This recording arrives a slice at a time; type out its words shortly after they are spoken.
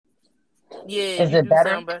Yeah, Is you it do better?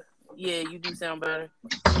 sound better. Yeah, you do sound better.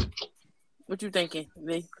 What you thinking,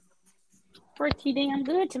 V? Pretty damn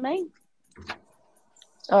good to me.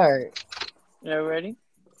 All right. You ready?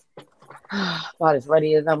 About as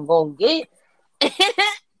ready as I'm gonna get.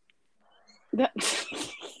 That-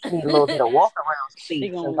 Need a little bit of walk around she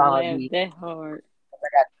speed gonna since I laugh be that hard. I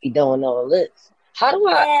got to be doing all this. How do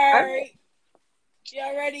I Alright.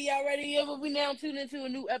 Y'all ready? Y'all ready? Yeah, but we now tuned into a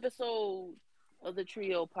new episode of the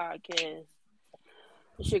Trio Podcast.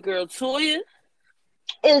 It's your girl Toya.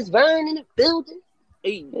 It's Vern in the building.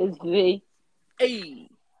 Hey, It's V. hey.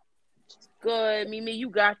 Good, Mimi, you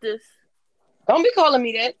got this. Don't be calling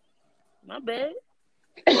me that. My bad.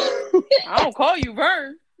 I don't call you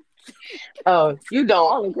Vern. Oh, you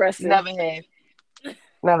don't. All aggressive. Never have.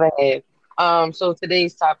 Never have. So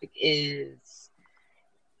today's topic is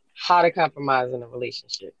how to compromise in a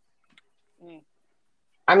relationship. Mm.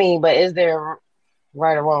 I mean, but is there a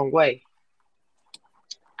right or wrong way?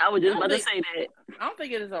 I was I just don't about to think say that. I don't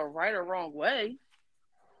think it is a right or wrong way.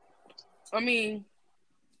 I mean,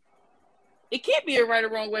 it can't be a right or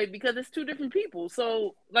wrong way because it's two different people.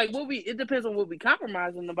 So, like, it depends on what we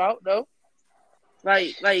compromising about, though.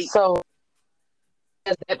 Like, So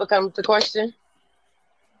does that becomes the question?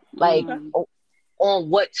 Like, okay. on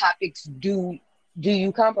what topics do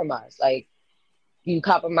you compromise? Like, do you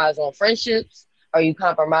compromise on friendships? Are you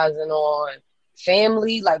compromising on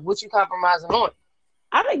family? Like, what you compromising on?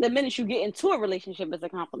 I think the minute you get into a relationship is a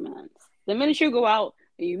compliment. The minute you go out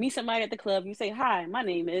and you meet somebody at the club, you say, "Hi, my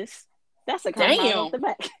name is." That's a compromise off Damn, the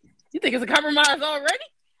bat. you think it's a compromise already?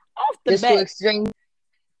 Off the Just to bat. exchange.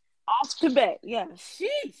 Off the bat, yes.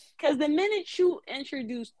 Sheesh. Because the minute you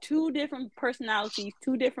introduce two different personalities,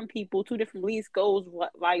 two different people, two different beliefs, goals,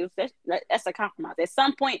 values, that's a compromise. At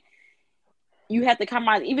some point, you have to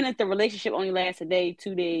compromise, even if the relationship only lasts a day,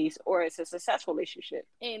 2 days, or it's a successful relationship.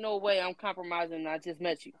 Ain't no way I'm compromising. I just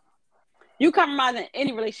met you. You compromise in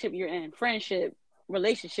any relationship you're in, friendship,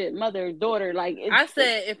 relationship, mother, daughter. Like I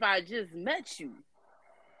said, if I just met you,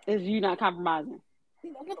 is you not compromising?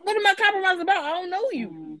 What am I compromising about? I don't know you.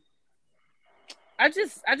 Mm. I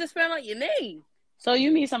just found out your name. So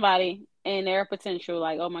you meet somebody and their potential,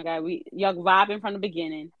 like, oh my God, y'all vibing from the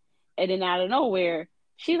beginning, and then out of nowhere,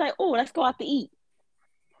 she's like, oh, let's go out to eat.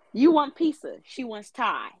 You want pizza, she wants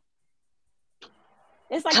Thai.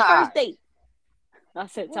 It's like Thai. first date. I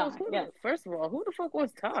said Well, Thai. Yeah. First of all, who the fuck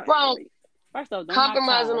wants Thai? Well, first off, don't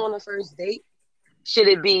compromising knock Thai. on the first date. Should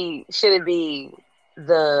it be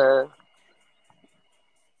the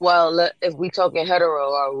well? If we talking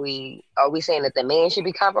hetero, are we saying that the man should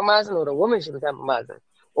be compromising or the woman should be compromising?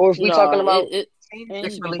 Or if we talking No, about it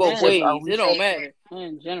same-sex should be both relationships, ways. It don't matter.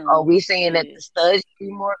 In are general. we saying that the stud should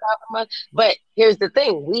be more compromised? But here's the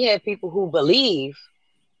thing: we have people in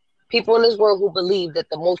this world who believe that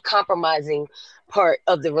the most compromising part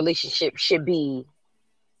of the relationship should be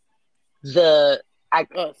the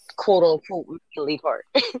Us. quote unquote manly part.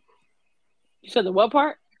 You said the what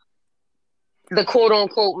part? The quote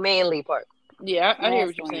unquote manly part. Yeah, I hear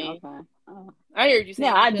what you're saying. Okay. I hear what you're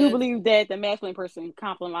saying. Yeah, I do believe that the masculine person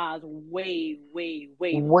compromises way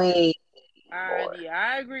more. Yeah,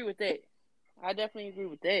 I agree with that. I definitely agree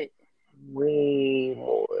with that. Way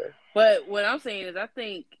more. But what I'm saying is, I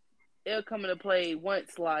think it'll come into play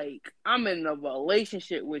once, like, I'm in a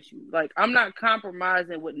relationship with you. Like, I'm not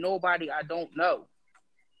compromising with nobody I don't know.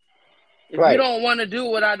 If you don't want to do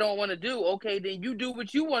what I don't want to do, okay, then you do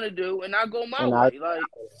what you want to do, and I go my way. Like,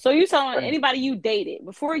 so you telling anybody you dated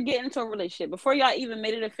before you get into a relationship, before y'all even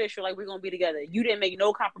made it official, like we're gonna be together, you didn't make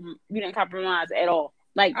no compromise. You didn't compromise at all.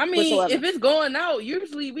 Like, I mean, whatsoever. if it's going out,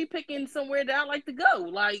 usually we picking somewhere that I like to go.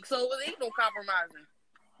 Like, so it ain't no compromising.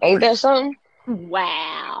 Ain't that something?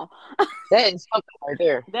 Wow. That is something right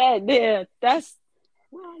there. That's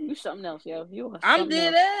well, you something else, yo. You are I'm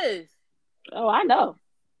dead ass. Oh, I know.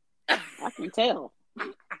 I can tell.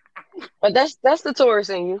 But that's the Taurus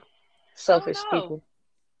in you. Selfish people.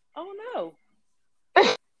 Oh no.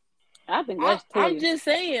 I think that's I'm just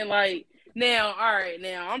saying, like, now, all right,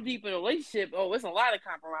 now I'm deep in a relationship. Oh, it's a lot of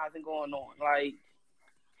compromising going on. Like,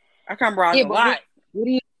 I compromise a lot. What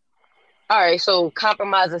do you? All right, so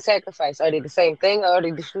compromise and sacrifice, are they the same thing or are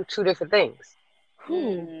they two different things?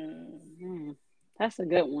 That's a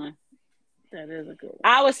good one. That is a good one.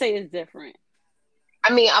 I would say it's different.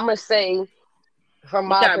 I mean, I'm gonna say from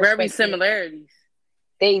my perspective, very similarities.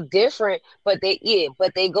 They different, but they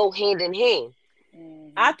go hand in hand.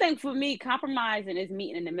 Mm-hmm. I think for me, compromising is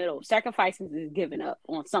meeting in the middle. Sacrificing is giving up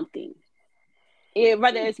on something.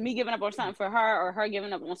 Whether it's me giving up on something for her or her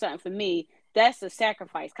giving up on something for me, that's a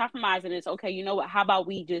sacrifice. Compromising is, okay, you know what? How about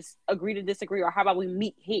we just agree to disagree, or how about we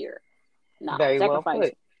meet here? No, Very sacrifice. well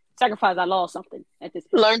put. sacrifice, I lost something at this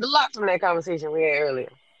point. Learned a lot from that conversation we had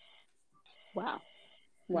earlier. Wow.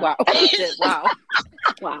 Wow. I said, wow.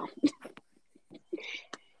 Wow.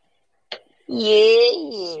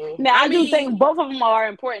 Yeah. Now, I do think both of them are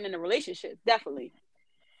important in a relationship. Definitely.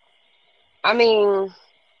 I mean,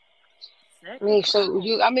 so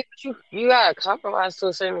you gotta compromise to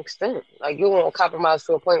a certain extent. Like, you won't compromise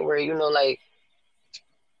to a point where, like,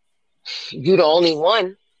 you the only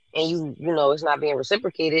one and it's not being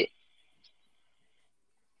reciprocated.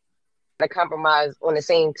 To compromise on the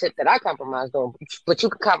same tip that I compromised on, but you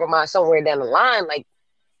could compromise somewhere down the line, like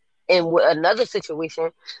in another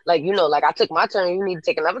situation, like like I took my turn, you need to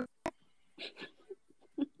take another.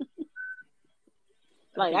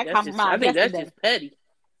 Like I compromised. I think that's just petty.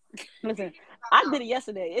 Listen, I did it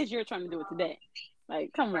yesterday. It's your turn to do it today.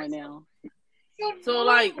 Like, come on now. So,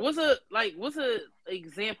 like, what's a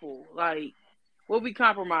example? Like, what we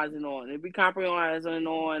compromising on? If we compromising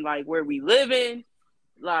on like where we living,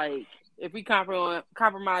 like if we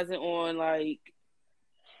compromising on like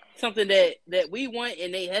something that we want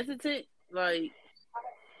and they hesitant, like.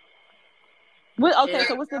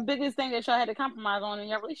 So what's the biggest thing that y'all had to compromise on in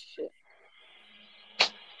your relationship?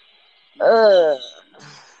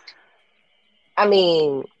 I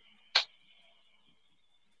mean,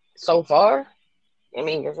 so far, because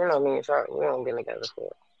me and Charlotte, we don't been together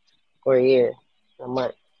for a year, a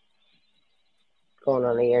month, going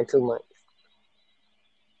on a year and 2 months.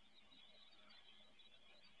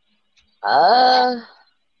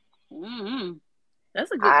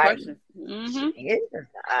 That's a good question. Yeah,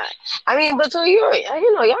 I mean, but so y'all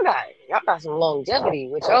got some longevity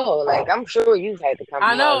with y'all. Like, I'm sure you've had to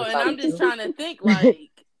compromise. I know, and I'm just trying to think. Like,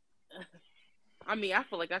 I mean, I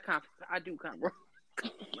feel like I do compromise.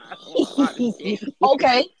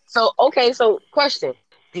 Okay, so question: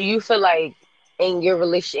 do you feel like in your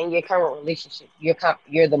current relationship,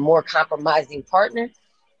 you're the more compromising partner?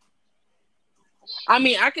 I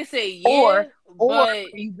mean, I can say yeah, or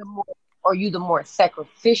are you the more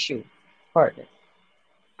sacrificial partner?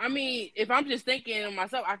 I mean, if I'm just thinking of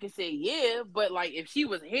myself, I can say yeah, but like if she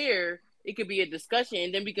was here, it could be a discussion,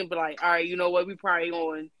 and then we can be like, all right, you know what, we probably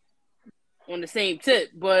on the same tip.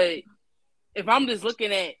 But if I'm just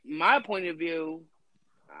looking at my point of view,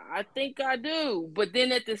 I think I do. But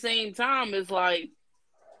then at the same time, it's like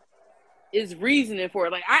it's reasoning for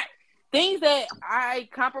it. Like things that I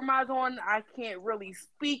compromise on, I can't really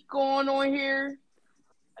speak on here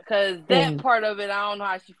because that part of it, I don't know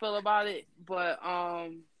how she feel about it. But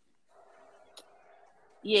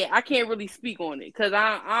yeah, I can't really speak on it because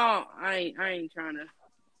I ain't trying to.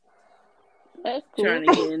 That's cool. Trying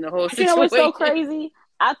to get in the whole situation. You know what's so crazy?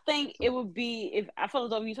 I think it would be if I feel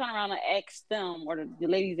as though if you turn around and ask them or the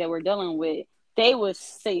ladies that we're dealing with, they would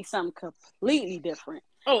say something completely different.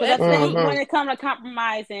 Oh, I think when it comes to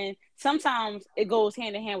compromising, sometimes it goes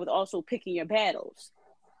hand in hand with also picking your battles.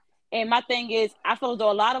 And my thing is, I feel as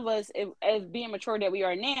though a lot of us, as being mature that we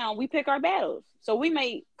are now, we pick our battles. So we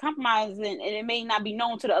may compromise and it may not be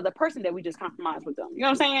known to the other person that we just compromise with them. You know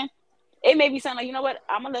what I'm saying? It may be something like, you know what,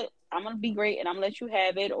 I'm gonna be great and I'm gonna let you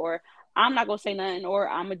have it, or I'm not gonna say nothing, or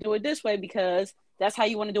I'm gonna do it this way because that's how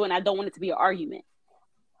you want to do it, and I don't want it to be an argument.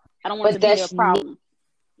 I don't want it to be a problem.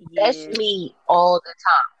 That's me all the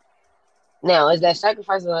time. Now, is that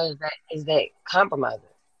sacrifice or is that compromising?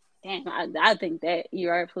 Damn, I think that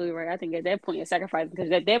you're absolutely right. I think at that point it's sacrificing,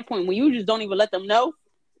 because at that point when you just don't even let them know,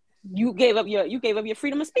 you gave up your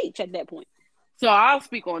freedom of speech at that point. So I'll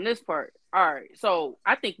speak on this part. All right. So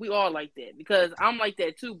I think we all like that because I'm like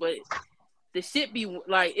that too. But the shit be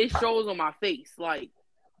like, it shows on my face. Like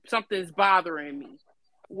something's bothering me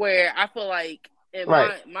where I feel like in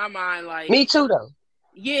my mind, like. Me too, though.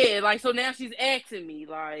 Yeah. Like, so now she's asking me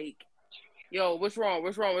like, yo, what's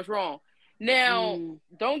wrong? Now,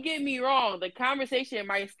 don't get me wrong. The conversation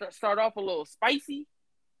might start off a little spicy.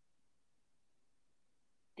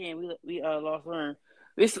 Damn, we lost Lauren.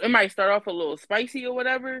 It might start off a little spicy or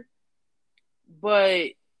whatever, but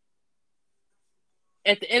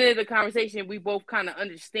at the end of the conversation, we both kind of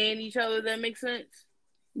understand each other. That makes sense?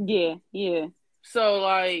 Yeah. So,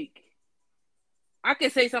 like, I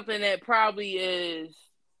could say something that probably is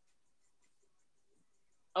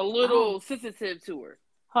a little sensitive to her.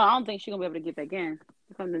 I don't think she's going to be able to get back in.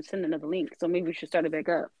 I'm going to send another link, so maybe we should start it back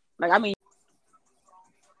up. Like, I mean...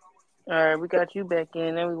 All right, we got you back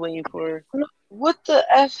in. Then we waiting for... What the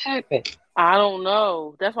F happened? I don't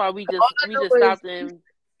know. That's why we just stopped him.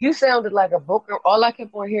 You sounded like a broken. All I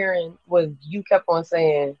kept on hearing was you kept on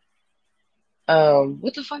saying,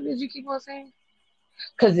 what the fuck did you keep on saying?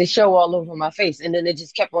 Because it showed all over my face, and then it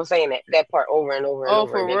just kept on saying that part over and over and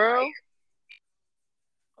over. Oh, for real?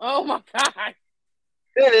 Oh my God.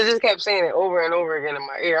 Then it just kept saying it over and over again in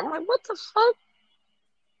my ear. I'm like, what the fuck?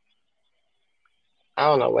 I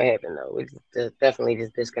don't know what happened though. We just definitely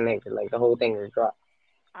just disconnected. Like the whole thing just dropped.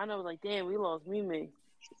 I know, like, damn, we lost Mimi.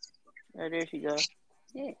 Oh, there she go.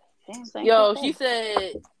 Yeah. Damn thing. Yo, she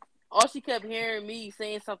said all she kept hearing me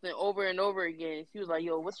saying something over and over again. She was like,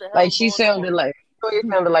 "Yo, what the hell Like is she going on?" sounded like it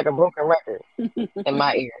sounded like a broken record in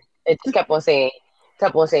my ear. It just kept on saying,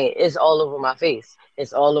 it's all over my face.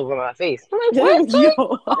 It's all over my face. I'm like, what?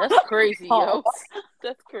 Yo. That's crazy, yo.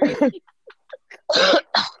 That's crazy.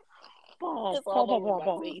 It's all over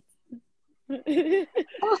my face.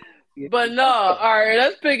 But no, all right,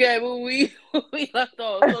 let's pick up when we left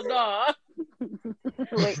off. So no.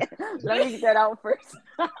 Wait, let me get that out first.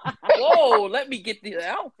 Whoa, let me get this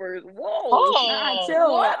out first. Whoa. Nah,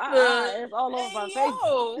 chill. What the? It's all over my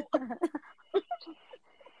Yo.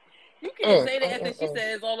 You can't say that after she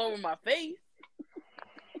said it's all over my face.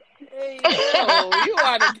 Hey, yo, you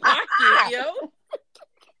out of pocket, yo.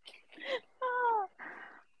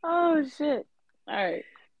 Oh, shit. All right,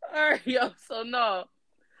 yo. So, no.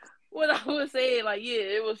 What I was saying, like, yeah,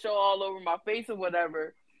 it will show all over my face or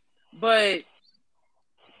whatever. But,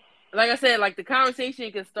 like I said, like, the conversation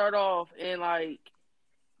can start off and, like,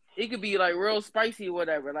 it could be, like, real spicy or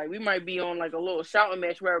whatever. Like, we might be on, like, a little shouting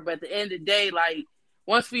match, whatever. But at the end of the day, like,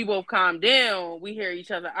 once we both calm down, we hear each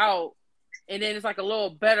other out. And then it's, like, a little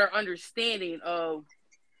better understanding of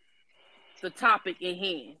the topic in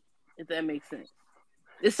hand, if that makes sense.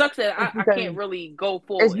 It sucks that I can't really go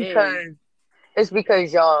full in. It's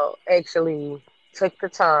because y'all actually took the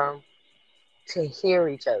time to hear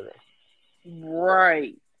each other.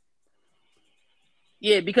 Right.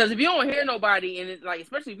 Yeah, because if you don't hear nobody, and it's like,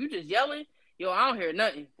 especially if you just yelling, yo, I don't hear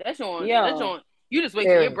nothing. That's on. You just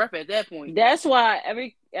wasting your breath at that point. That's why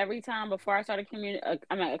every time before I start a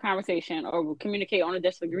conversation or communicate on a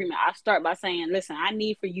disagreement, I start by saying, "Listen, I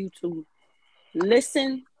need for you to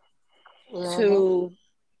listen to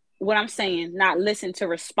what I'm saying, not listen to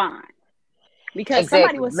respond." Because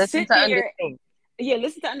somebody will sit there. Yeah,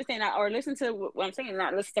 listen to understand that, or listen to what I'm saying,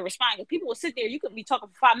 not listen to respond. Because people will sit there, you could be talking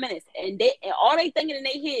for 5 minutes, and all they thinking in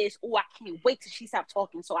their head is, "Oh, I can't wait till she stops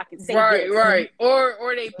talking so I can say this." Right.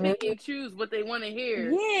 Or they pick and choose what they want to hear.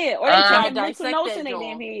 Yeah, or they taking mental notes in their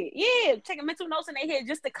damn head. Yeah, taking mental notes in their head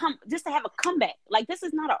just to have a comeback. Like, this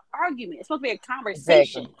is not an argument. It's supposed to be a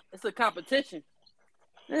conversation. Exactly. It's a competition.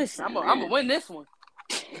 Listen, I'm gonna win this one.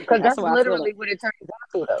 Because that's literally what it turns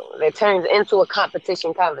into, though. It turns into a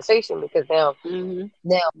competition conversation because now,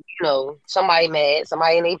 somebody mad,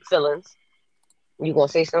 somebody in their feelings. You gonna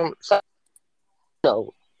say some, trying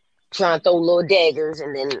to throw little daggers,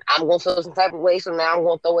 and then I'm gonna feel some type of way. So now I'm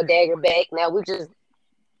gonna throw a dagger back. Now we just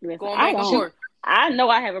I know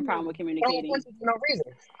I have a problem with communicating. For no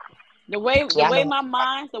reason. The way my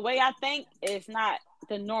mind, the way I think is not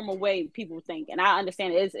the normal way people think, and I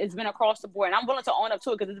understand it's been across the board, and I'm willing to own up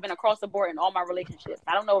to it because it's been across the board in all my relationships.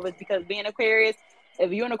 I don't know if it's because being Aquarius.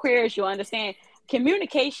 If you're an Aquarius, you'll understand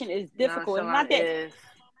communication is difficult. It's not that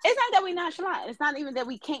we nonchalant. It's not even that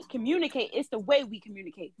we can't communicate. It's the way we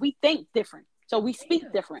communicate. We think different, so we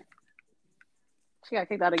speak different. She got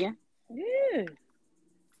kicked out again. Yeah.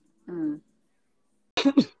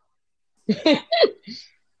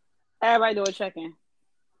 Everybody do a check-in.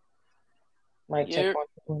 Mic check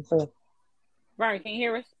 1, 2, 3. Brian, can you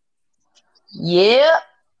hear us? Yep.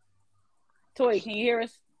 Toy, can you hear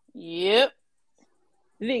us? Yep.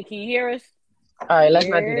 V, can you hear us? All right, let's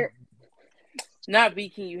not do that. Not V,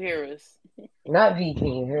 can you hear us? Not V, can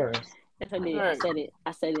you hear us? Yes, I did. I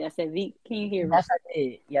said it. I said, V, can you hear us?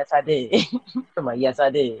 Yes, I did. I'm like, yes,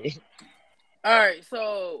 I did. All right,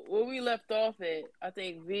 so where we left off at, I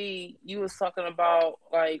think V, you was talking about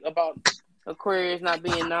Aquarius not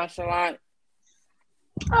being nonchalant.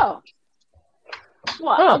 Oh,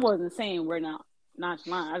 well, I wasn't saying we're not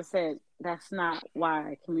nonchalant. I said that's not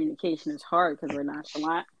why communication is hard because we're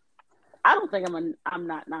nonchalant. I don't think I'm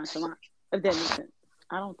not nonchalant. If that makes sense,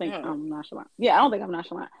 I don't think I'm nonchalant. Yeah, I don't think I'm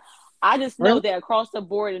nonchalant. I just know that across the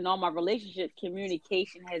board in all my relationships,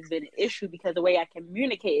 communication has been an issue because the way I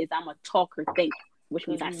communicate is I'm a talker think, which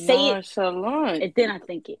means I say it and then I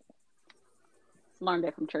think it. Learned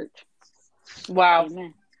that from church. Wow.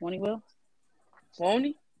 Amen. Won't he will? Won't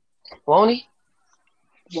he? Won't he?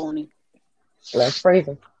 Won't he? Let's praise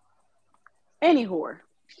him. Anyhow.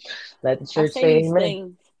 Let the church say amen.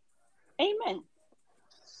 Things. Amen.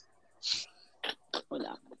 Hold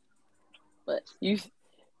on. But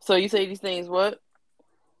so you say these things what?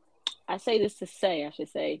 I say this to say, I should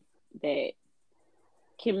say, that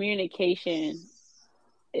communication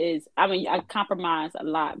is, I compromise a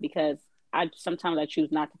lot because sometimes I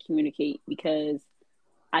choose not to communicate because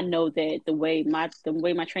I know that the way my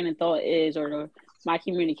training of thought is, or my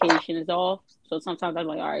communication is off. So sometimes I'm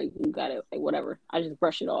like, all right, you got it, like whatever. I just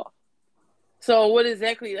brush it off. So what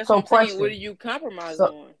exactly? That's So what I'm saying. question. What do you compromise So,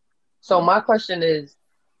 on? so my question is,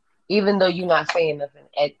 even though you're not saying nothing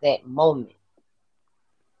at that moment,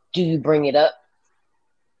 do you bring it up?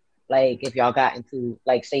 Like if y'all got into,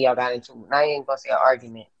 like say y'all got into, I ain't gonna say an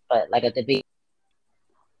argument, but like a debate.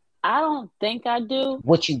 I don't think I do,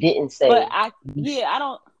 What you didn't say. but I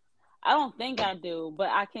don't think I do, but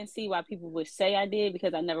I can see why people would say I did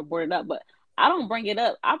because I never brought it up. But I don't bring it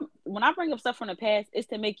up. When I bring up stuff from the past, it's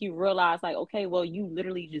to make you realize, like, okay, well, you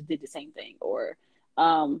literally just did the same thing, or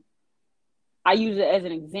I use it as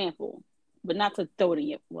an example, but not to throw it in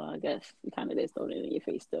your. Well, I guess you kind of did throw it in your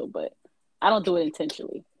face still, but I don't do it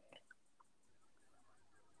intentionally.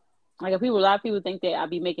 Like a lot of people think that I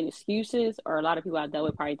be making excuses, or a lot of people I dealt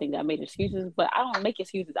with probably think that I made excuses, but I don't make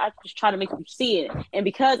excuses. I just try to make you see it. And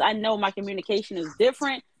because I know my communication is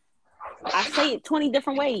different, I say it 20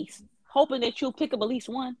 different ways, hoping that you'll pick up at least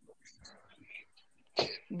one.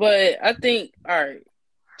 But I think, all right.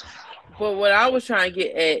 But what I was trying to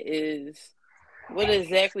get at is, what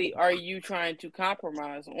exactly are you trying to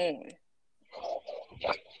compromise on?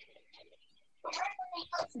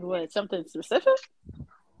 What, something specific?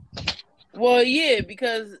 Well, yeah,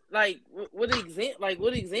 because like, what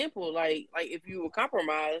example? Like if you would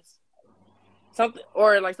compromise something,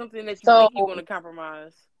 or like something that you think you're going to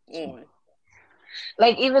compromise on.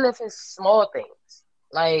 Like even if it's small things,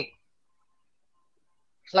 like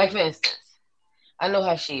for instance, I know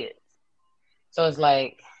how she is, so it's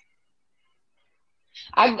like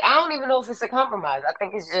I don't even know if it's a compromise. I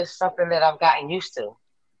think it's just something that I've gotten used to.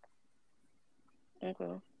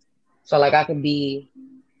 Okay. So like I can be.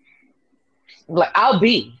 Like I'll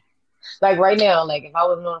be like right now, like if I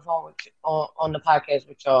wasn't on the phone with on the podcast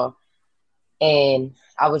with y'all, and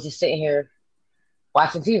I was just sitting here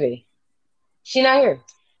watching TV, she not here.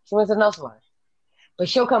 She went to the line, but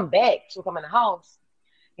she'll come back. She'll come in the house.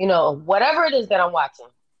 You know, whatever it is that I'm watching,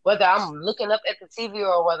 whether I'm looking up at the TV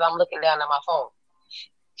or whether I'm looking down at my phone,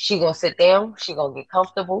 she gonna sit down. She gonna get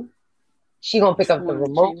comfortable. She gonna pick up the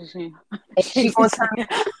remote, and she gonna tell me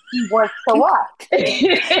she wants to watch.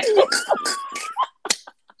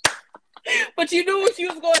 But you knew what she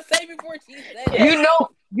was going to say before she said it.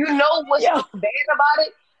 You know what's bad about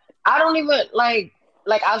it? I don't even like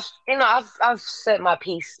I've said my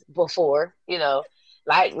piece before,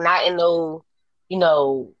 like not in no,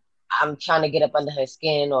 I'm trying to get up under her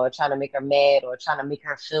skin or trying to make her mad or trying to make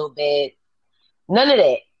her feel bad. None of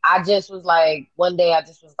that. I just was like, one day I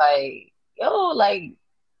just was like, yo, like,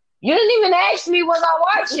 you didn't even ask me, was I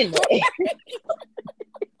watching it?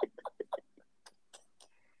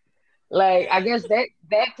 Like, I guess that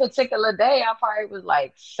particular day, I probably was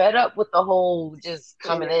like fed up with the whole just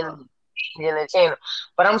coming in the channel.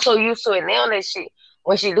 But I'm so used to it now that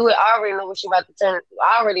when she do it, I already know what she about to turn.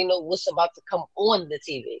 I already know what's about to come on the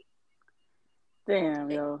TV.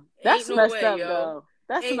 Damn, yo, that's messed up, though.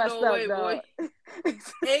 That's messed up, though.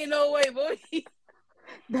 Ain't no way, boy.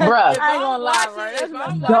 Bruh, I ain't gonna lie, right?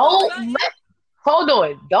 Hold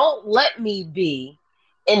on. Don't let me be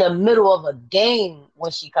in the middle of a game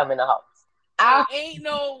when she come in the house. Ain't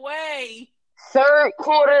no way. Third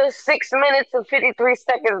quarter, 6 minutes and 53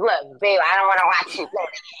 seconds left. Babe, I don't want to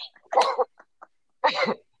watch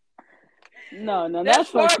you. No, that's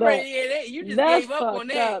fucked up. Yeah, you just gave up on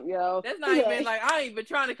that. Up, yo. That's not even like, I ain't even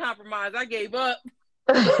trying to compromise. I gave up.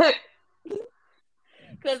 Because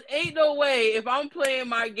ain't no way if I'm playing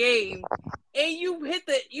my game and you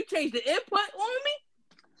change the input on me.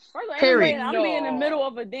 I'm being in the middle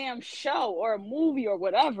of a damn show or a movie or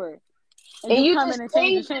whatever. And you come in and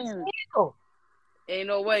change the channel. Ain't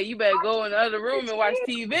no way. You better go in the other room and watch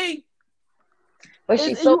TV. But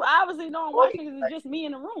you obviously know I'm watching because it's just me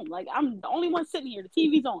in the room. Like, I'm the only one sitting here. The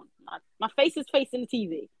TV's on. My face is facing the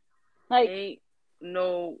TV. Like, ain't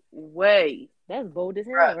no way. That's bold as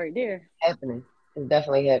hell right there. Happening. It's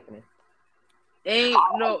definitely happening. Ain't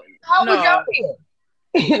no. How would y'all feel?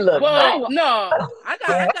 Look, well, no, I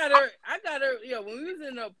got her. Yeah, when we was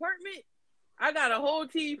in the apartment, I got a whole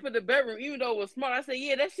TV for the bedroom, even though it was small. I said,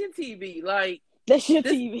 "Yeah, that's your TV. Like, that's your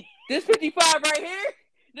TV. This 55 right here,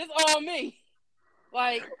 this all me.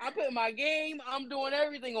 Like, I put my game. I'm doing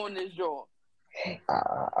everything on this drawer."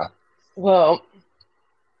 Well,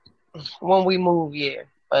 when we move, yeah,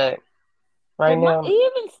 but right now,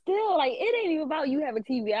 even still, like, it ain't even about you have a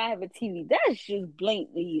TV, I have a TV. That's just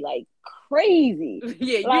blatantly like crazy.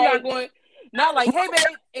 Yeah, you're not going, not like, hey,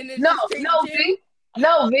 babe, and then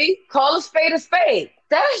no, V, call a spade a spade.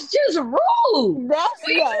 That's just rude. That's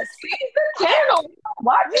yes. The channel.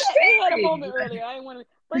 Watch the I had a moment earlier. I didn't want to.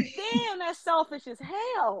 But damn, that's selfish as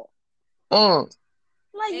hell.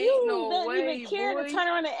 Like, Ain't you no don't way, even care boy. to turn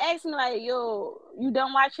around and ask me, like, yo, you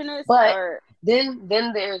done watching this? But Or then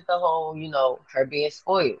there's the whole, her being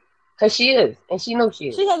spoiled. Because she is. And she knows she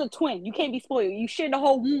is. she has a twin. You can't be spoiled. You share the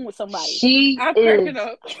whole womb with somebody. She I'm is cracking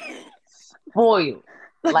up. spoiled.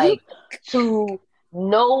 Like, to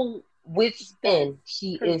know which end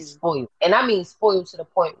she crazy. is spoiled. And I mean spoiled to the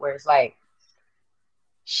point where it's like,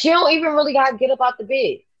 she don't even really got to get up out the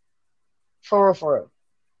bed. For real, for real.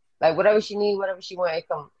 Like, whatever she need, whatever she want,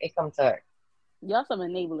 it come to her. Y'all some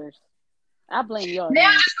enablers. I blame y'all.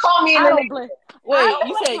 Now just call me an I don't enabler. blame. Wait, don't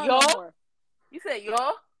you blame said her y'all? no more. You said y'all?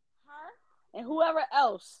 Her and whoever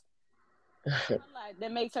else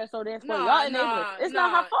that makes her so damn spoiled. Nah, Y'all enablers. It's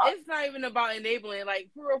not her fault. It's not even about enabling. Like,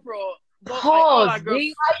 for real, both, like, Pause,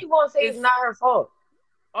 B. How you gonna say it's not her fault?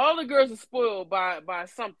 all the girls are spoiled by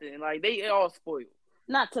something. Like, they all spoiled.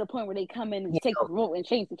 Not to the point where they come in and take the remote and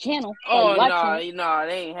change the channel. Oh, nah,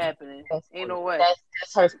 they ain't happening. Ain't no way.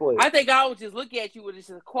 That's her spoiled. I think I would just look at you with just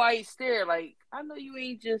a quiet stare. Like, I know you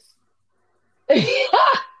ain't just.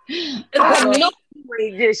 I know you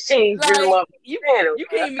ain't just changed your love channel. You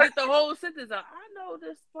can't even get the whole sentence out. I know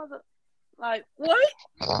this mother. Like, what?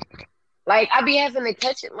 Like, I be having to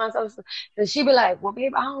catch it myself. Because she be like, well,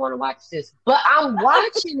 babe, I don't want to watch this. But I'm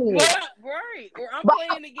watching it. Right. Or I'm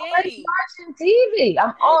playing the game. I'm watching TV.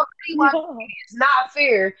 I'm already watching TV. It's not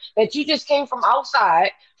fair that you just came from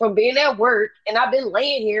outside, from being at work, and I've been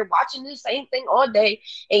laying here watching the same thing all day,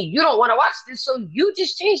 and you don't want to watch this, so you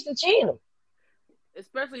just changed the channel.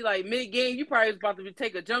 Especially, like, mid-game, you probably was about to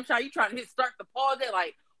take a jump shot. You trying to hit start the pause there,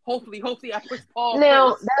 like, hopefully I push pause.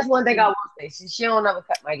 Now, first. that's one thing I will say. She don't ever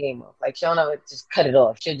cut my game off. Like, she don't ever just cut it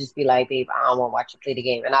off. She'll just be like, babe, I don't want to watch you play the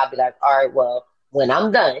game. And I'll be like, all right, well, when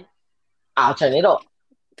I'm done, I'll turn it off.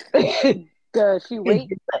 Does she wait?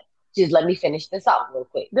 Just let me finish this out real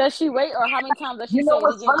quick. Does she wait, or how many times does she You know say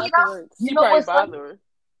what's it again funny afterwards? You know what's funny?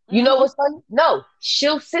 You know what's funny? No,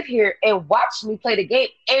 she'll sit here and watch me play the game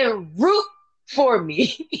and root for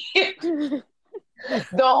me. The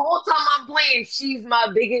whole time I'm playing, she's my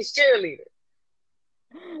biggest cheerleader.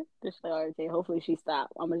 Just like, RJ, hopefully she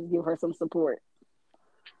stopped. I'm gonna give her some support.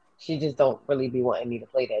 She just don't really be wanting me to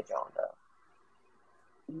play that John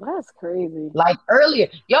though. That's crazy. Like earlier,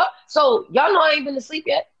 y'all know I ain't been to sleep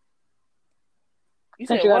yet. You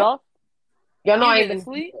said what? Off? Y'all know I ain't been to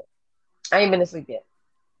sleep. I ain't been to sleep yet.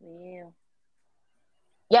 Yeah.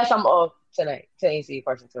 Yes, I'm off tonight. Today's the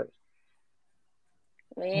person to it.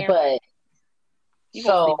 Yeah. But you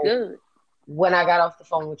gonna sleep good. When I got off the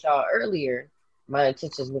phone with y'all earlier, my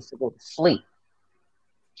intention was to go to sleep.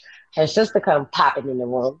 Her sister come popping in the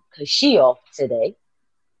room because she off today.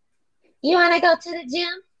 You want to go to the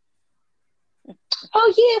gym?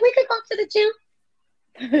 Oh, yeah, we could go to the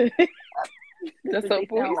gym. That's so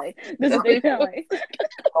cool. This is what they sound like.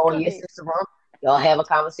 Oh, your sister room. Y'all have a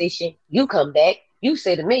conversation. You come back. You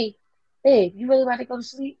say to me, hey, you really about to go to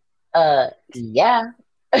sleep? Yeah.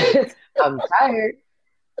 I'm tired.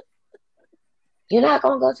 You're not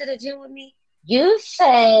going to go to the gym with me? You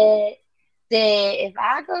said that if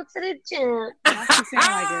I go to the gym...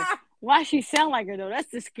 Why she sound like her, though? That's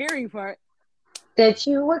the scary part. That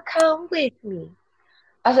you would come with me.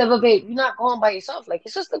 I said, but babe, you're not going by yourself. Like,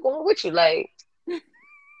 your sister going with you. Like,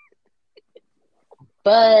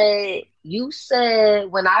 but you said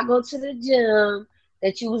when I go to the gym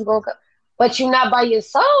that you was going to come. But you're not by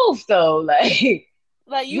yourself, though. Like you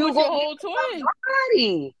with your whole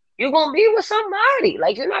twin. You're going to be with somebody.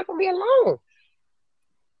 Like, you're not going to be alone.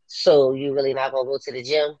 So, you really not going to go to the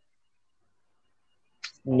gym?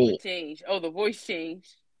 Me. Change. Oh, the voice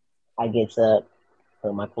changed. I get up,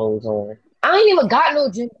 put my clothes on. I ain't even got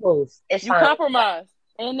no gym clothes. It's you fine. Compromise.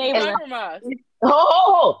 And they compromise.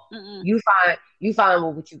 Oh, you fine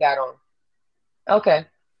with what you got on. Okay.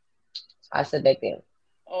 I sit back there.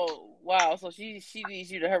 Oh, wow. So she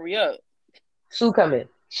needs you to hurry up. Sue come in.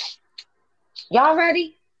 Y'all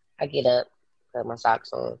ready? I get up, put my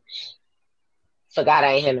socks on. Forgot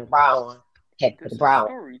I ain't had no bra on. Had to put the bra on.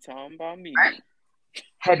 Story time by me. Right?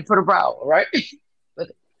 Had to put a bra on, right?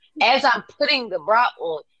 But as I'm putting the bra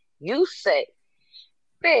on, you say,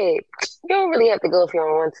 babe, you don't really have to go if you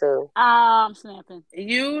don't want to. I'm snapping.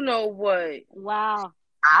 You know what? Wow.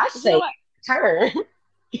 I say in return.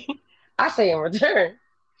 I say in return.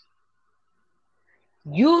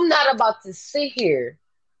 You not about to sit here,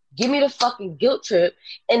 give me the fucking guilt trip,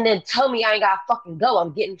 and then tell me I ain't gotta fucking go.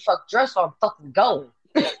 I'm getting fucked dressed, so I'm fucking going.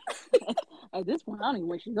 At this point, I don't even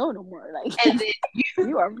want you to go no more. Like, and then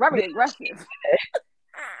you are very aggressive.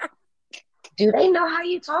 Do they know how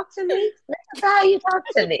you talk to me? That's how you talk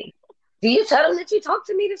to me. Do you tell them that you talk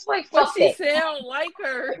to me this way? But Fuck she that. sound like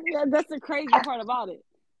her. Yeah, that's the crazy part about it.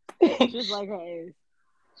 It's just like her ass.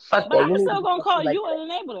 Fuck But that. I'm You need still to gonna talk to call me like you that an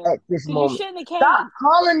enabler. at this Because you moment. shouldn't have Stop caved.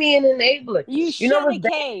 calling me an enabler. You know shouldn't what's have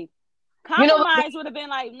bad? caved. You know what? Compromise would have been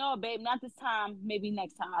like, no, babe, not this time. Maybe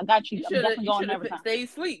next time. I got you. You I'm should definitely going have every time. stayed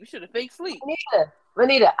asleep. You should have fake sleep.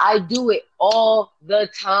 Renita, I do it all the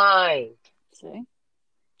time. See?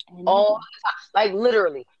 All the time. Like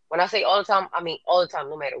literally. When I say all the time, I mean all the time,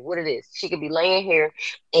 no matter what it is. She could be laying here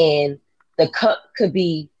and the cup could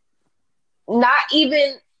be not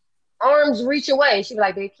even arms reach away. She'd be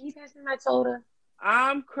like, babe, can you pass me my soda?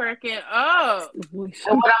 I'm cracking up. And what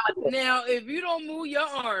I'm gonna do? Now, if you don't move your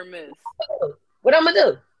arm, miss. What I'm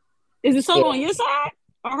gonna do? Is the soda on your side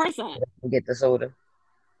or her side? Get the soda.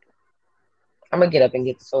 I'm gonna get up and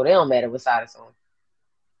get the soda. It don't matter what side it's on.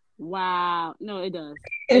 Wow. No, it does.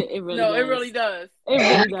 It really does. It really does. It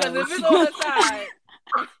really Because does. if it's on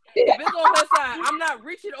her side, I'm not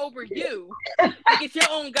reaching over you to get your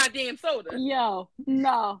own goddamn soda. Yo,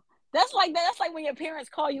 no. That's like that. That's like when your parents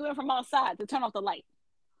call you in from outside to turn off the light.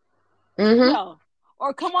 Mm-hmm. No.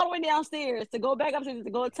 Or come all the way downstairs to go back upstairs to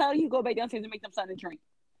go tell you go back downstairs and make them something to drink.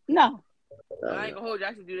 No. I ain't gonna hold you.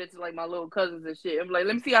 I should do that to like my little cousins and shit. I'm like,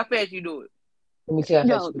 let me see how fast you do it. Let me see how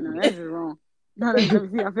No, fast you do that's just wrong. No, let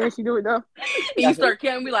me see how fast you do it though. And you start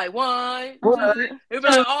counting me like 1, 2. It'll be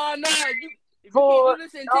like, oh no, if you Four. can't do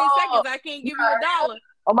this in 10 seconds, I can't give you $1.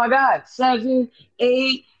 Oh my God, 7,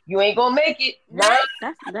 8. You ain't gonna make it. Right?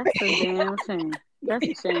 That's a damn shame. That's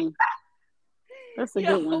a shame. That's a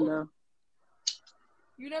good one though.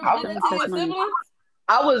 You never did that to your siblings?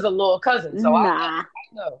 I was a little cousin, so nah. I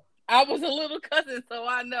know. I was a little cousin, so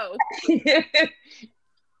I know.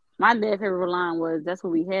 My dad's favorite line was, "That's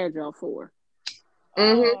what we had y'all for."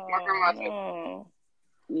 Mm-hmm.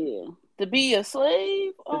 Yeah. To be a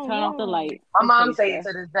slave? To turn off the light. My mom say it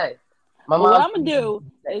to this day. What I'm gonna do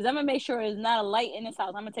is I'm gonna make sure there's not a light in this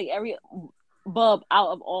house. I'm gonna take every bulb out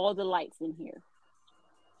of all the lights in here.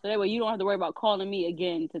 So that way you don't have to worry about calling me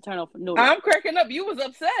again to turn off a notice. I'm cracking up. You was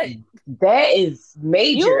upset. That is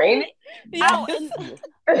major, ain't it? I'm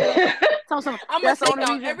gonna take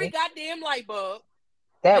out every goddamn light bulb.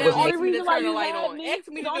 That was the only reason why you light had on. me. Ask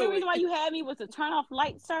me the to only do reason it. why you had me was to turn off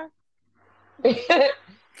lights, sir.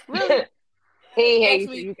 Really? He ain't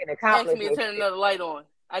Ask you can accomplish Ask me to turn another light on.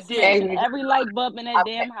 I did. Every light bulb in that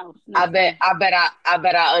damn house. No. I bet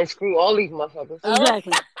I unscrew all these motherfuckers.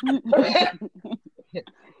 Exactly.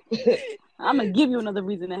 I'm gonna give you another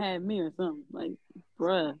reason to have me or something. Like,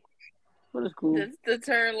 bruh, what is cool? To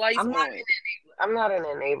turn lights on. I'm not an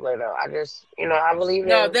enabler though. I just, I believe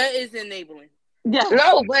No, that is enabling. Yeah.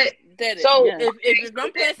 No, but that is. So if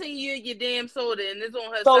I'm passing you your damn soda and it's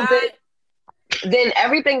on her side. Then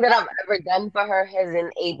everything that I've ever done for her has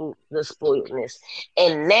enabled the spoiledness.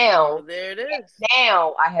 And now, there it is.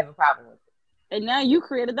 Now I have a problem with it. And now you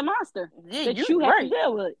created the monster that you have to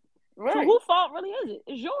deal with. Right. So whose fault really is it?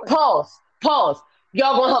 It's yours. Pause.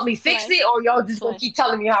 Y'all gonna help me fix it, or y'all just gonna keep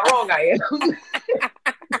telling me how wrong I am?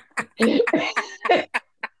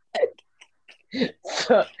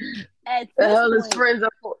 So, the hell is friends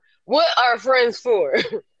for? What are friends for?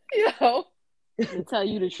 Yo, to tell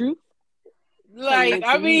you the truth. Like,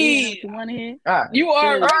 I mean, you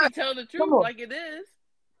already tell the truth like it is.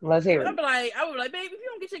 Let's hear it. I would be like, baby, if you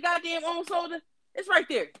don't get your goddamn own soda, it's right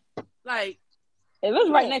there. Like, if it's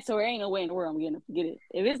right next to her, ain't no way in the world I'm gonna get it.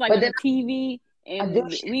 If it's like on the TV and we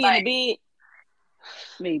in the bed,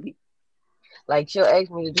 maybe. Like she'll ask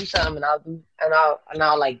me to do something, and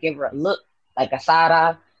I'll like give her a look, like a side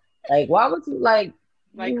eye. Like, why would you like?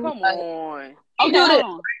 Like, come on. Okay, hold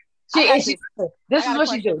on. This is what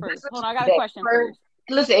she do. Hold on, I got a question first.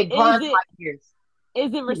 Listen, it grinds my ears.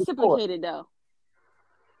 Is it reciprocated though?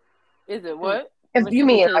 Is it what? If you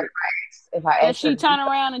mean like if I ask does she turn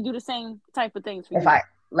around and do the same type of things for you? If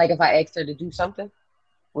I asked her to do something,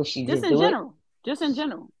 will she just in general? Just in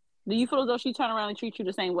general, do you feel as though she turn around and treat you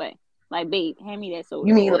the same way? Like, babe, hand me that soda.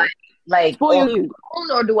 You mean like spoil you,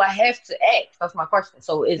 or do I have to ask? That's my question.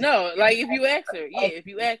 So is no, like if you ask her, if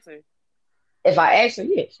you ask her. If I ask her,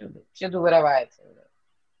 she'll do whatever I ask her.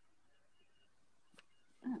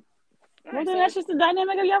 Well, then that's just the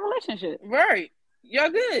dynamic of your relationship. Right.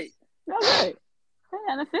 Y'all good. Hey,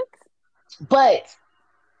 and a fix. But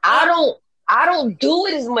I don't do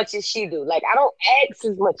it as much as she do. Like, I don't ask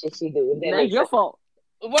as much as she do. That's your fault.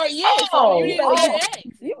 Well, yeah. So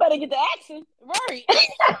you better get the action. Right.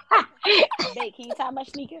 Babe, can you tie my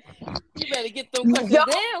sneakers? You better get them questions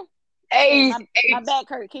down. Hey, my back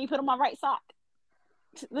hurt. Can you put on my right sock?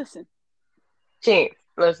 Listen. Chance,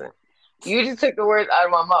 listen. You just took the words out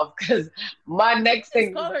of my mouth because my next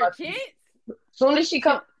thing. Call her Chance? Soon as she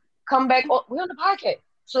come, come back. We on the podcast.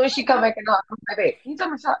 So she come back and I'm like, babe, can you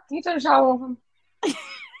turn the shower on for me?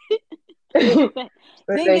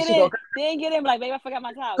 Then get in, like, babe, I forgot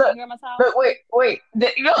my towel. Can you grab my towel? But wait.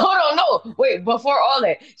 Hold on, no. Wait, before all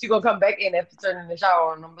that, she gonna come back in after turning the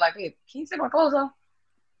shower on. And I'm like, babe, can you take my clothes off?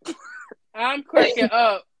 I'm cracking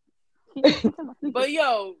up. But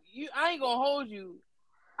yo, I ain't gonna hold you.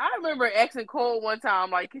 I remember asking Cole one time,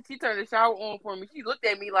 like, can she turn the shower on for me? She looked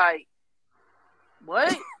at me like,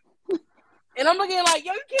 what? And I'm looking like,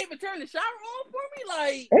 yo, you can't even turn the shower on for me?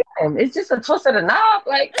 Like, damn, it's just a twist of the knob.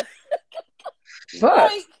 Like, fuck.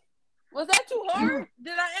 Like, was that too hard?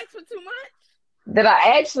 Did I ask for too much? Did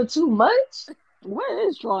I ask for too much? Where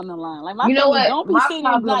is drawing the line? Like, my You know family what? don't be My sitting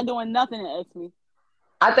there problem- not doing nothing and ask me.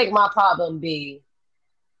 I think my problem be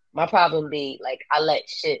like I let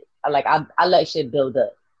shit build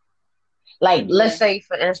up. Like let's say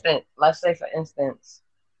for instance,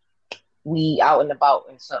 we out and about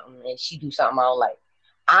and something and she do something I don't like.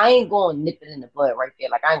 I ain't gonna nip it in the bud right there.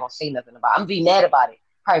 Like I ain't gonna say nothing about it. I'm gonna be mad about it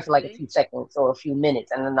probably for like a few seconds or a few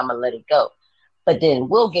minutes and then I'm gonna let it go. But then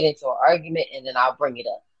we'll get into an argument and then I'll bring it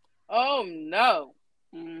up. Oh no.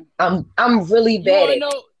 I'm really bad at it.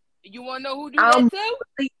 You wanna know who do that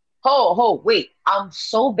too? Wait. I'm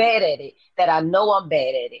so bad at it that I know I'm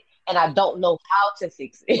bad at it and I don't know how to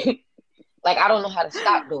fix it. Like I don't know how to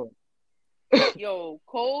stop doing it. Yo,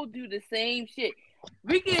 Cole do the same shit.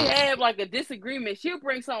 We can have like a disagreement. She'll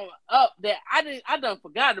bring something up that I done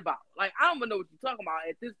forgot about. Like I don't even know what you're talking about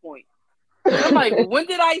at this point. I'm like, well, when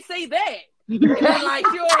did I say that? And then like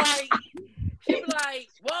she'll be like,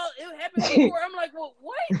 well, it happened before. I'm like, well,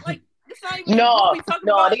 what? Like it's not even what we talking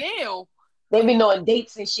about now. They be knowing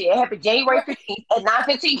dates and shit. It happened January 15th at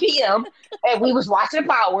 9:15 p.m. and we was watching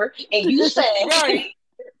Power and you said right.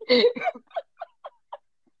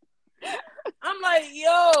 I'm like,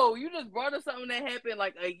 yo, you just brought us something that happened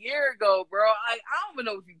like a year ago, bro. I don't even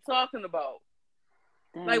know what you're talking about.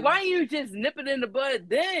 Damn. Like, why you just nip it in the bud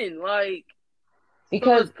then? Like,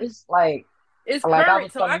 because it's like it's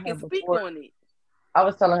current, so I can speak on it. I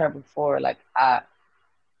was telling her before, like I've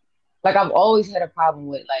always had a problem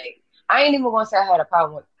with like I ain't even gonna say I had a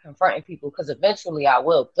problem with confronting people because eventually I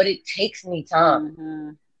will, but it takes me time. Mm-hmm.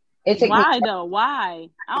 It takes Why me time. though? Why?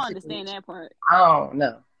 I don't understand that part. I don't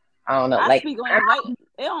know. I like, speak on it right.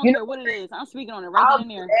 It don't care what it is. I'm speaking on it right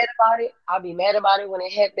then and there. I'll be mad about it when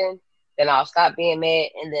it happened. Then I'll stop being mad,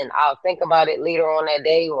 and then I'll think about it later on that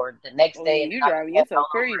day or the next day. You driving yourself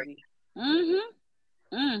crazy.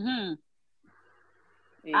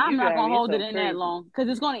 Yeah, I'm not gonna hold it in that long because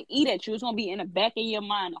it's gonna eat at you. It's gonna be in the back of your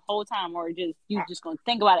mind the whole time, or you just gonna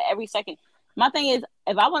think about it every second. My thing is,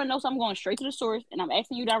 if I want to know something, I'm going straight to the source, and I'm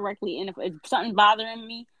asking you directly. And if something's bothering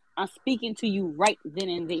me, I'm speaking to you right then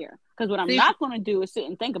and there. Because what I'm not gonna do is sit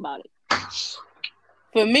and think about it.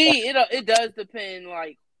 For me, it does depend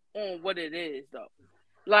like on what it is though.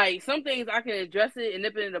 Like some things I can address it and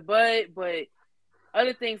nip it in the bud, but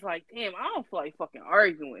other things like, damn, I don't feel like fucking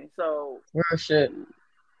arguing. So real shit.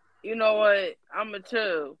 You know what? I'm going to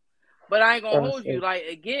chill. But I ain't going to hold you. Like,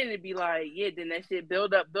 again, it'd be like, yeah, then that shit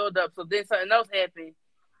build up. So then something else happened.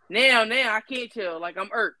 Now, I can't chill. Like, I'm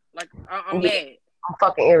irked. Like, I'm mad. I'm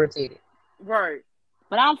fucking irritated. Right.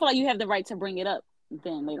 But I don't feel like you have the right to bring it up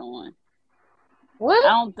then later on. What? I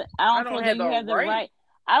don't feel like you have the right.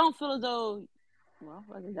 I don't feel as though, well,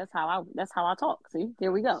 that's how I talk. See,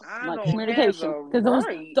 there we go. Like communication. Because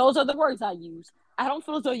those are the words I use. I don't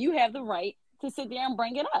feel as though you have the right to sit there and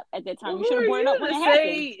bring it up at that time. You should have brought it up when it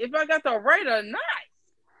happened. If I got the right or not.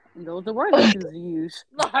 And those are the words I choose to use.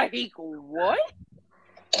 Like, what?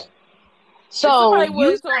 So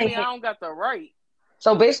you told me I don't got the right.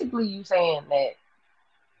 So basically you saying that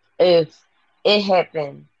if it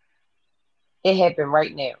happened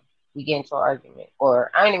right now, we get into an argument.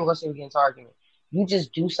 Or I ain't even gonna say we get into an argument. You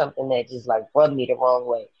just do something that just like rub me the wrong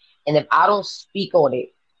way. And if I don't speak on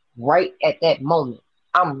it right at that moment,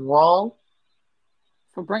 I'm wrong.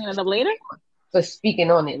 For bringing it up later? For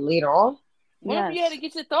speaking on it later on? Once you had to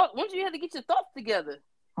get your thoughts together.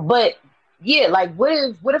 But yeah, like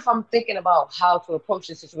what if I'm thinking about how to approach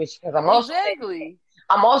the situation? Because I'm also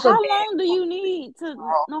how long do you need to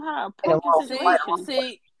know how to approach a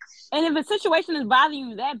situation? And if a situation is bothering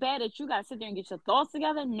you that bad that you gotta sit there and get your thoughts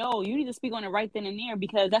together, no, you need to speak on it right then and there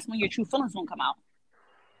because that's when your true feelings won't come out.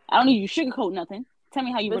 I don't need you to sugarcoat nothing. Tell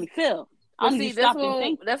me how you really feel. But see,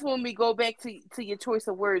 that's when we go back to your choice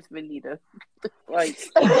of words, Benita. Like,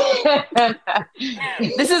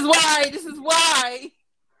 this is why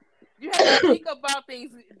you have to think about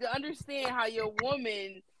things to understand how your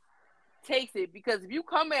woman takes it. Because if you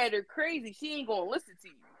come at her crazy, she ain't gonna listen to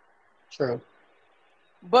you. True.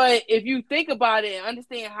 But if you think about it and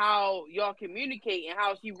understand how y'all communicate and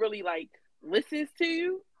how she really like listens to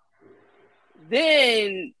you,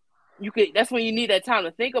 then you could. That's when you need that time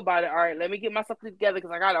to think about it. All right, let me get myself together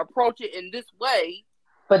because I gotta approach it in this way.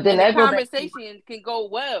 But then And the that goes back to, conversation can go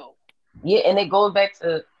well. yeah, and it goes back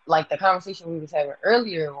to like the conversation we was having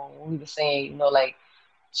earlier when we were saying, like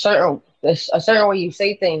a certain way you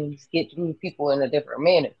say things get through to people in a different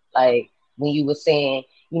manner. Like when you were saying,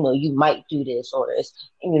 you might do this or it's,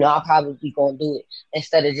 I'll probably gonna do it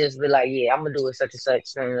instead of just be like, yeah, I'm gonna do it such and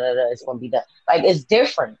such, and it's gonna be done. Like it's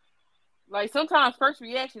different. Like sometimes first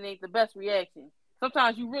reaction ain't the best reaction.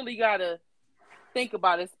 Sometimes you really gotta think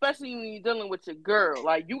about it, especially when you're dealing with your girl.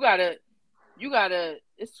 Like you gotta,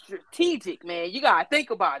 it's strategic, man. You gotta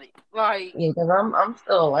think about it. Like Yeah, because I'm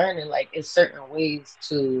still learning. Like it's certain ways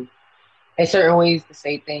to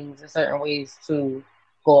say things, there's certain ways to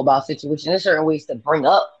go about situations, there's certain ways to bring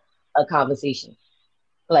up a conversation.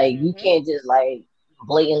 Like you can't just like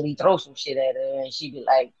blatantly throw some shit at her and she be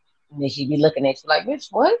like, and then she be looking at you like, bitch,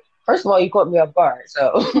 what? First of all, you caught me off guard,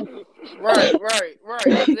 so right,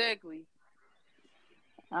 exactly.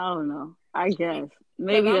 I don't know. I guess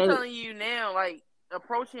Because maybe I'm telling you now, like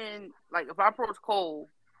approaching, like if I approach Cole,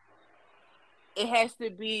 it has to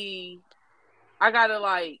be. I gotta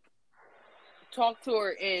like talk to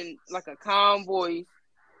her in like a calm voice.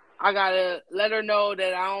 I gotta let her know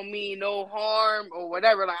that I don't mean no harm or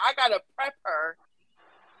whatever. Like I gotta prep her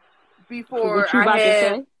before what you I about to have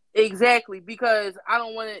say. exactly because I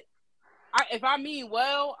don't want to. If I mean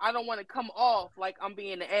well, I don't want to come off like I'm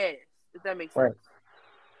being the ass. If that makes sense.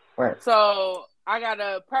 right. So I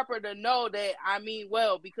gotta prep her to know that I mean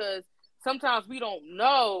well because sometimes we don't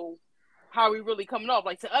know how we really coming off.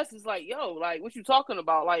 Like to us, it's like, yo, like what you talking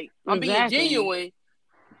about? Like I'm being Exactly. genuine.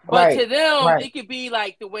 But Right, to them, right. it could be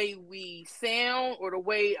like the way we sound or the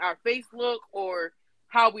way our face look or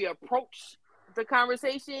how we approach the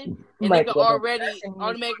conversation. You And they might could be able to already addressing me,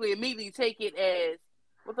 automatically immediately take it as,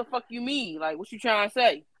 what the fuck you mean? Like, what you trying to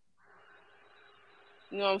say?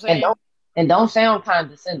 You know what I'm and saying? don't sound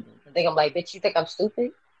condescending. I think I'm like, bitch, you think I'm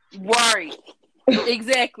stupid? Right.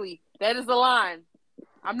 Exactly. That is the line.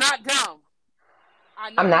 I'm not dumb. I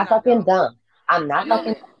know I'm you're not not fucking dumb. dumb. I'm I not know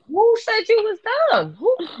fucking. that. Who said you was dumb?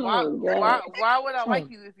 Who? Why Oh why God. why would I like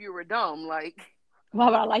you if you were dumb? Like Why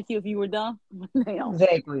would I like you if you were dumb? Damn.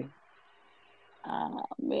 Exactly. Oh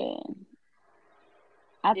man.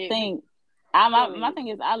 I if we think go my ahead. thing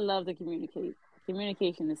is I love to communicate.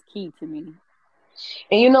 Communication is key to me.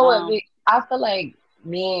 And you know what, Um, Vic? I feel like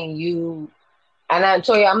me and you, and I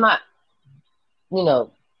tell you, I'm not, you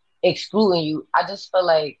know, excluding you. I just feel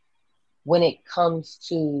like when it comes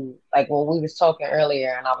to like when we was talking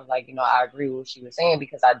earlier, and I was like, I agree with what she was saying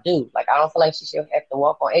because I do. Like, I don't feel like she should have to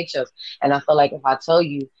walk on eggshells. And I feel like if I tell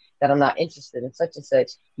you that I'm not interested in such and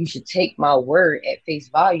such, you should take my word at face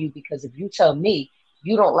value because if you tell me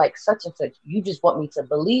you don't like such and such, you just want me to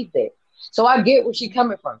believe that. So I get where she's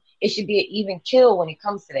coming from. It should be an even kill when it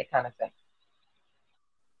comes to that kind of thing.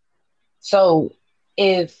 So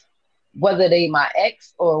if whether they my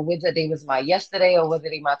ex or whether they was my yesterday or whether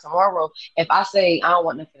they my tomorrow, if I say I don't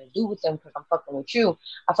want nothing to do with them because I'm fucking with you,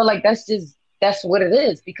 I feel like that's what it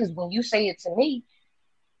is. Because when you say it to me,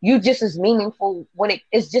 it's just as meaningful when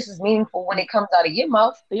it comes out of your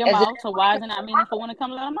mouth your as it mouth. is So when it why is comes it not out of meaningful when it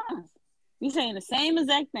comes out of mine? We saying the same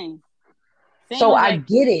exact thing. mine. Same So I exact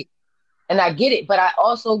get thing. it. And I get it, but I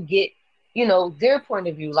also get, their point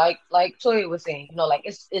of view. Like Toya was saying, like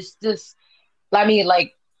it's just I mean,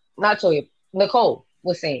 like, not Toya, Nicole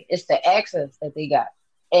was saying, it's the access that they got.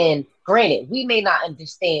 And granted, we may not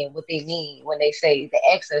understand what they mean when they say the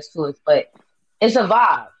access to it, but it's a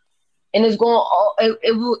vibe. And it's going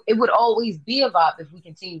it would always be a vibe if we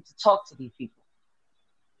continue to talk to these people.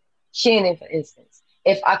 Shannon, for instance,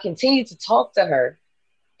 if I continue to talk to her,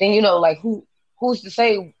 then like who's to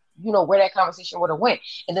say, where that conversation would have went.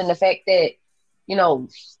 And then the fact that, you know,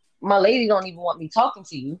 my lady don't even want me talking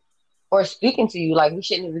to you or speaking to you, like we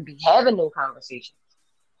shouldn't even be having no conversation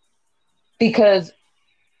because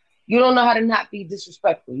you don't know how to not be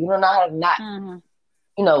disrespectful. You don't know how to not, Mm-hmm.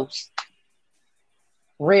 you know,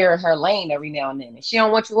 rear her lane every now and then. And she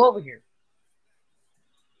don't want you over here.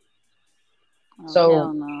 Oh So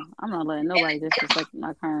hell no! I'm not letting nobody disrespect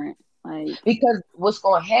my current. Like because what's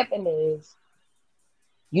going to happen is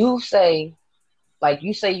you say,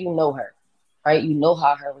 you know her, right? You know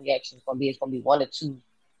how her reaction is going to be. It's going to be one or two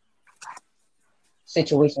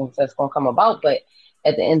situations that's going to come about. But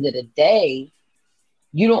at the end of the day,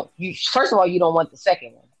 you first of all, you don't want the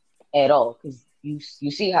second one at all because you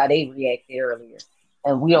see how they reacted earlier,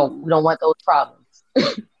 and we don't want those problems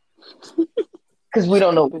because we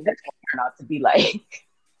don't know what that's going to turn out to be like.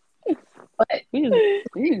 But We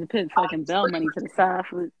need to put fucking bail money to the side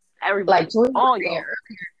for everybody. like Tori was All saying y'all.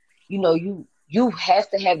 earlier, you have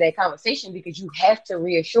to have that conversation because you have to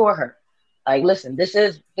reassure her. Like, listen, this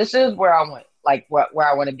is where I want, like where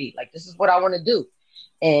I want to be. Like, this is what I want to do,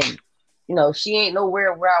 and she ain't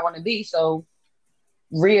nowhere where I want to be. So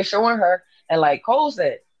reassuring her, and like Cole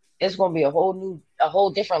said, it's gonna be a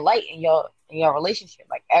whole different light in your relationship.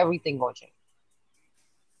 Like everything gonna change.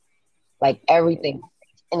 Like everything,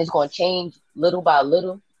 and it's gonna change little by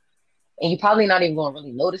little, and you're probably not even gonna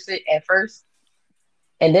really notice it at first.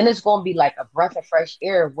 And then it's gonna be like a breath of fresh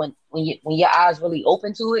air when your eyes really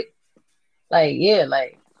open to it. Like, yeah,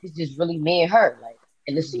 like it's just really me and her. Like,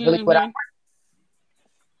 and this is really what I want.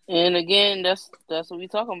 And again, that's what we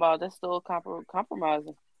talking about. That's still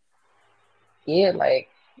compromising. Yeah, like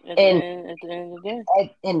at the end of the day.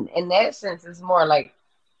 In that sense, it's more like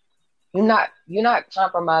you're not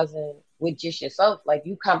compromising with just yourself. Like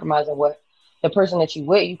you compromising with the person that you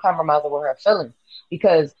with. You compromising with her feelings.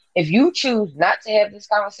 Because if you choose not to have this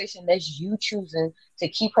conversation, that's you choosing to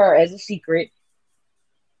keep her as a secret,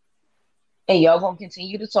 and y'all gonna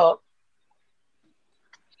continue to talk.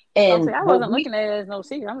 And I wasn't looking at it as no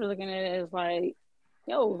secret. I'm just looking at it as like,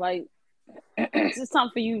 yo, like it's just time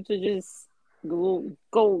for you to just go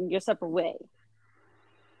your separate way.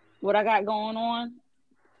 What I got going on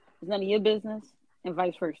is none of your business, and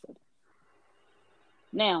vice versa.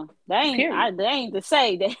 Now, that ain't to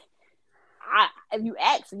say that if you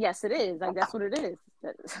ask, yes, it is. Like that's what it is.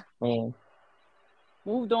 Man.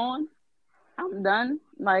 Moved on. I'm done.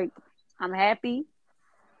 Like I'm happy.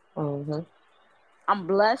 Mm-hmm. I'm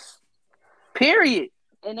blessed. Period.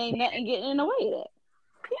 And ain't nothing getting in the way of that.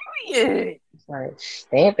 Period. It's like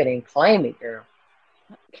stamp it and claim it, girl.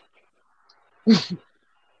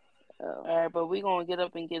 All right, but we gonna get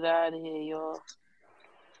up and get out of here, y'all.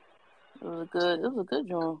 It was a good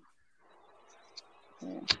joint.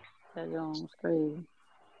 Yeah, that joint was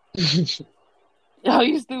crazy. Yo,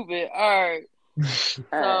 you stupid. All right.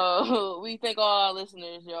 So we thank all our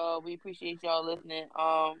listeners, y'all. We appreciate y'all listening.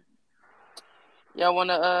 Y'all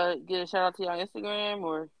wanna get a shout out to y'all Instagram,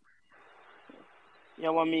 or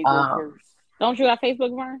y'all want me to go first? Don't you got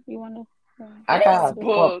Facebook, Vern? You wanna? I got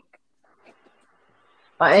Facebook.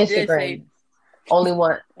 My Instagram. Only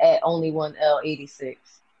one L86.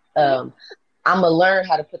 I'm gonna learn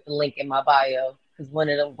how to put the link in my bio because one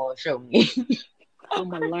of them gonna show me. I'm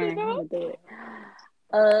gonna learn how to do it.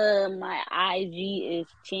 My IG is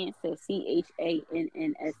Chance, that's CHANNSE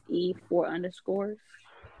 4_.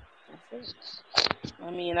 That's it.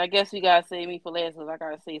 I mean, I guess we gotta save me for last because I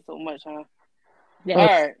gotta say so much, huh?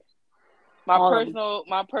 Yes. All right.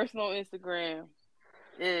 My personal Instagram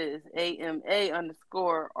is AMA_RME.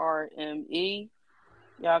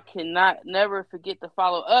 Y'all cannot never forget to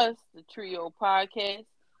follow us, the Trio Podcast.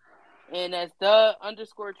 And that's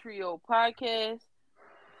 _Trio Podcast.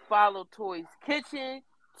 Follow Toys Kitchen,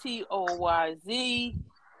 TOYZ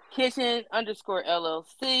Kitchen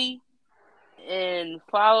 _LLC. And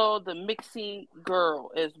follow the Mixing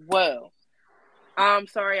Girl as well. I'm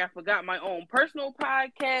sorry, I forgot my own personal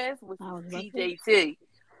podcast, which is DJT.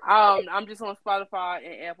 I'm just on Spotify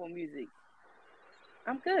and Apple Music.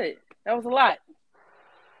 I'm good. That was a lot.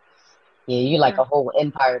 Yeah, you like a whole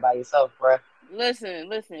empire by yourself, bro. Listen.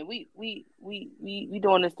 We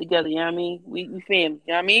doing this together. You know what I mean? We family.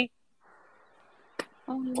 You know what I mean?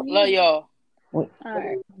 Love y'all. All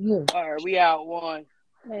right. All right. We out. One.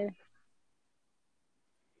 Yeah.